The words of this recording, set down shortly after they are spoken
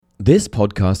This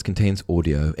podcast contains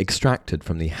audio extracted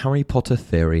from the Harry Potter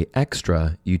Theory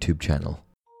Extra YouTube channel.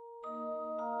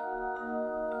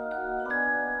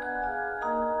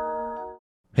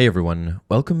 Hey everyone,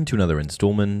 welcome to another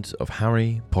installment of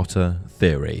Harry Potter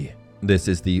Theory. This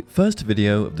is the first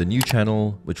video of the new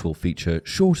channel, which will feature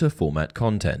shorter format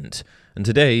content, and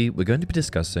today we're going to be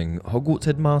discussing Hogwarts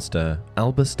headmaster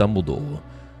Albus Dumbledore.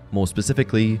 More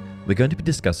specifically, we're going to be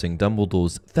discussing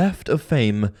Dumbledore's theft of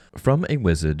fame from a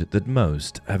wizard that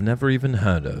most have never even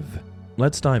heard of.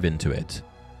 Let's dive into it.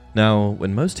 Now,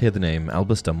 when most hear the name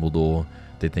Albus Dumbledore,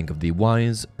 they think of the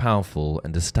wise, powerful,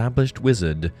 and established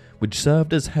wizard which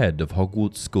served as head of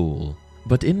Hogwarts School.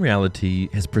 But in reality,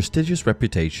 his prestigious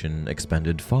reputation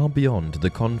expanded far beyond the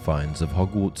confines of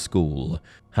Hogwarts School,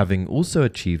 having also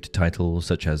achieved titles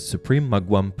such as Supreme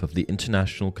Mugwump of the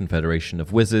International Confederation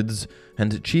of Wizards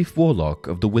and Chief Warlock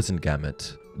of the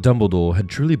Wizengamot. Dumbledore had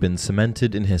truly been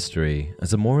cemented in history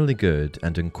as a morally good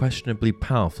and unquestionably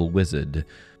powerful wizard,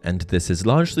 and this is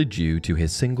largely due to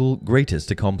his single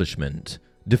greatest accomplishment: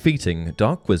 defeating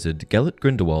Dark Wizard Gellert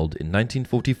Grindelwald in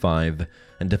 1945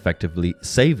 and effectively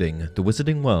saving the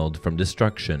wizarding world from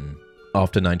destruction.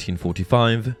 After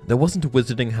 1945, there wasn't a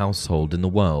wizarding household in the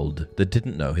world that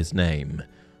didn't know his name.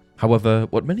 However,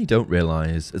 what many don't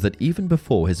realize is that even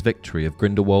before his victory of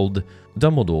Grindelwald,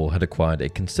 Dumbledore had acquired a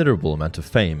considerable amount of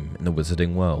fame in the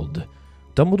wizarding world.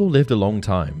 Dumbledore lived a long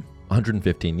time,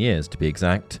 115 years to be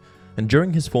exact, and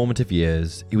during his formative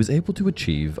years, he was able to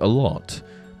achieve a lot,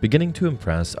 beginning to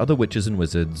impress other witches and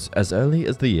wizards as early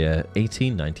as the year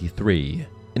 1893.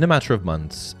 In a matter of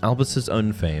months, Albus's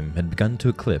own fame had begun to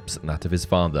eclipse that of his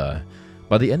father.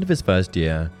 By the end of his first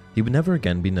year, he would never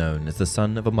again be known as the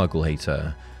son of a Muggle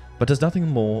hater, but as nothing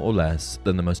more or less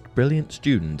than the most brilliant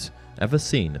student ever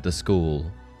seen at the school.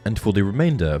 And for the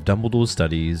remainder of Dumbledore's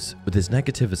studies, with his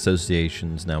negative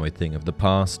associations now a thing of the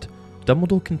past,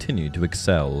 Dumbledore continued to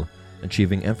excel,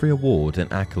 achieving every award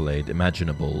and accolade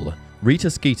imaginable.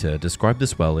 Rita Skeeter described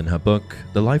this well in her book,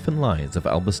 The Life and Lies of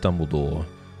Albus Dumbledore.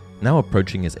 Now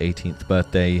approaching his 18th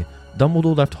birthday,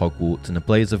 Dumbledore left Hogwarts in a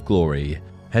blaze of glory.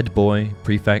 Head boy,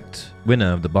 prefect,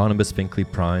 winner of the Barnabas Finkley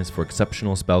Prize for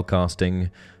exceptional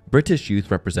spellcasting, British youth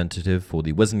representative for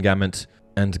the Wizengamot,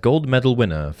 and gold medal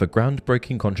winner for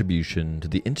groundbreaking contribution to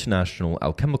the International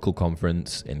Alchemical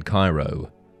Conference in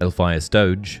Cairo. Elphias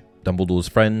Doge, Dumbledore's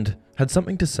friend, had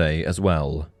something to say as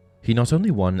well. He not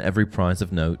only won every prize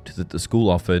of note that the school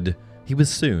offered, he was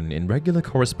soon in regular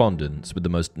correspondence with the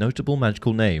most notable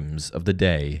magical names of the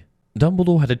day.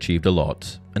 Dumbledore had achieved a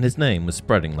lot, and his name was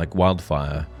spreading like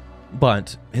wildfire.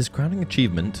 But his crowning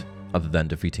achievement, other than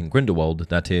defeating Grindelwald,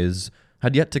 that is,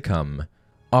 had yet to come.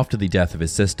 After the death of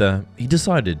his sister, he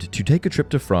decided to take a trip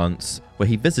to France, where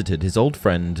he visited his old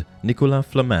friend Nicolas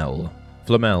Flamel.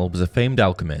 Flamel was a famed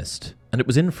alchemist, and it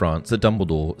was in France that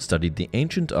Dumbledore studied the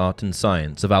ancient art and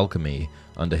science of alchemy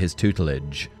under his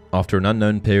tutelage. After an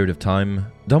unknown period of time,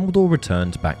 Dumbledore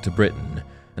returned back to Britain,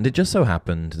 and it just so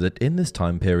happened that in this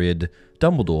time period,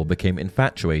 Dumbledore became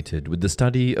infatuated with the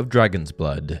study of dragon's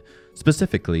blood,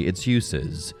 specifically its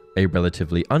uses, a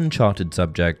relatively uncharted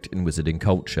subject in wizarding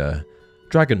culture.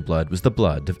 Dragon blood was the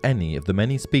blood of any of the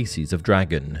many species of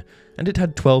dragon, and it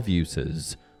had 12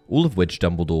 uses, all of which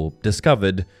Dumbledore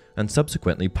discovered and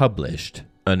subsequently published,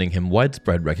 earning him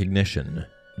widespread recognition.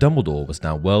 Dumbledore was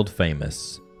now world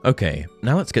famous. Okay,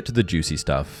 now let's get to the juicy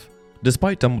stuff.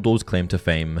 Despite Dumbledore's claim to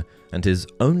fame and his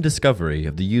own discovery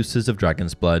of the uses of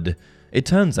dragon's blood, it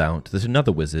turns out that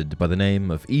another wizard by the name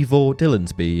of Ivor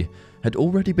Dillensby had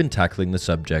already been tackling the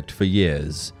subject for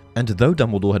years, and though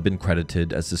Dumbledore had been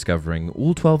credited as discovering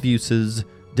all 12 uses,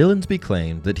 Dillensby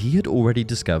claimed that he had already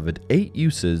discovered 8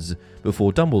 uses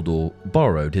before Dumbledore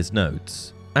borrowed his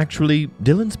notes. Actually,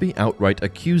 Dillensby outright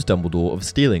accused Dumbledore of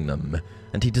stealing them,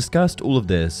 and he discussed all of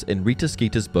this in Rita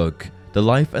Skeeter's book, The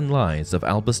Life and Lies of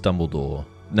Albus Dumbledore.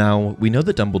 Now, we know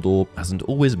that Dumbledore hasn't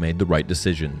always made the right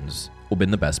decisions, or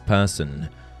been the best person.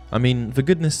 I mean, for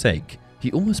goodness sake,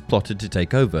 he almost plotted to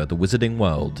take over the wizarding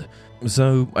world.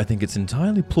 So, I think it's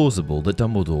entirely plausible that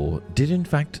Dumbledore did in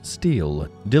fact steal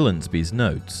Dillensby's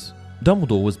notes.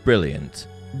 Dumbledore was brilliant,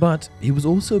 but he was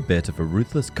also a bit of a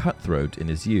ruthless cutthroat in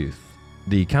his youth.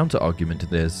 The counter-argument to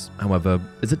this, however,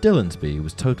 is that Dillensby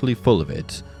was totally full of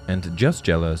it, and just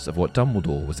jealous of what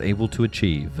Dumbledore was able to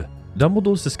achieve.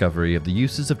 Dumbledore's discovery of the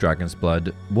uses of dragon's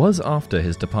blood was after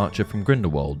his departure from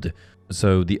Grindelwald,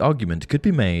 so the argument could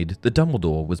be made that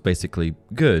Dumbledore was basically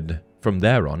good from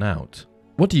there on out.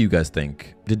 What do you guys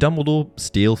think? Did Dumbledore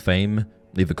steal fame?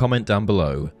 Leave a comment down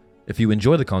below. If you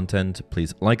enjoy the content,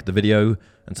 please like the video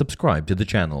and subscribe to the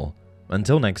channel.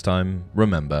 Until next time,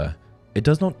 remember, it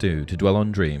does not do to dwell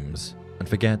on dreams and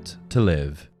forget to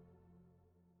live.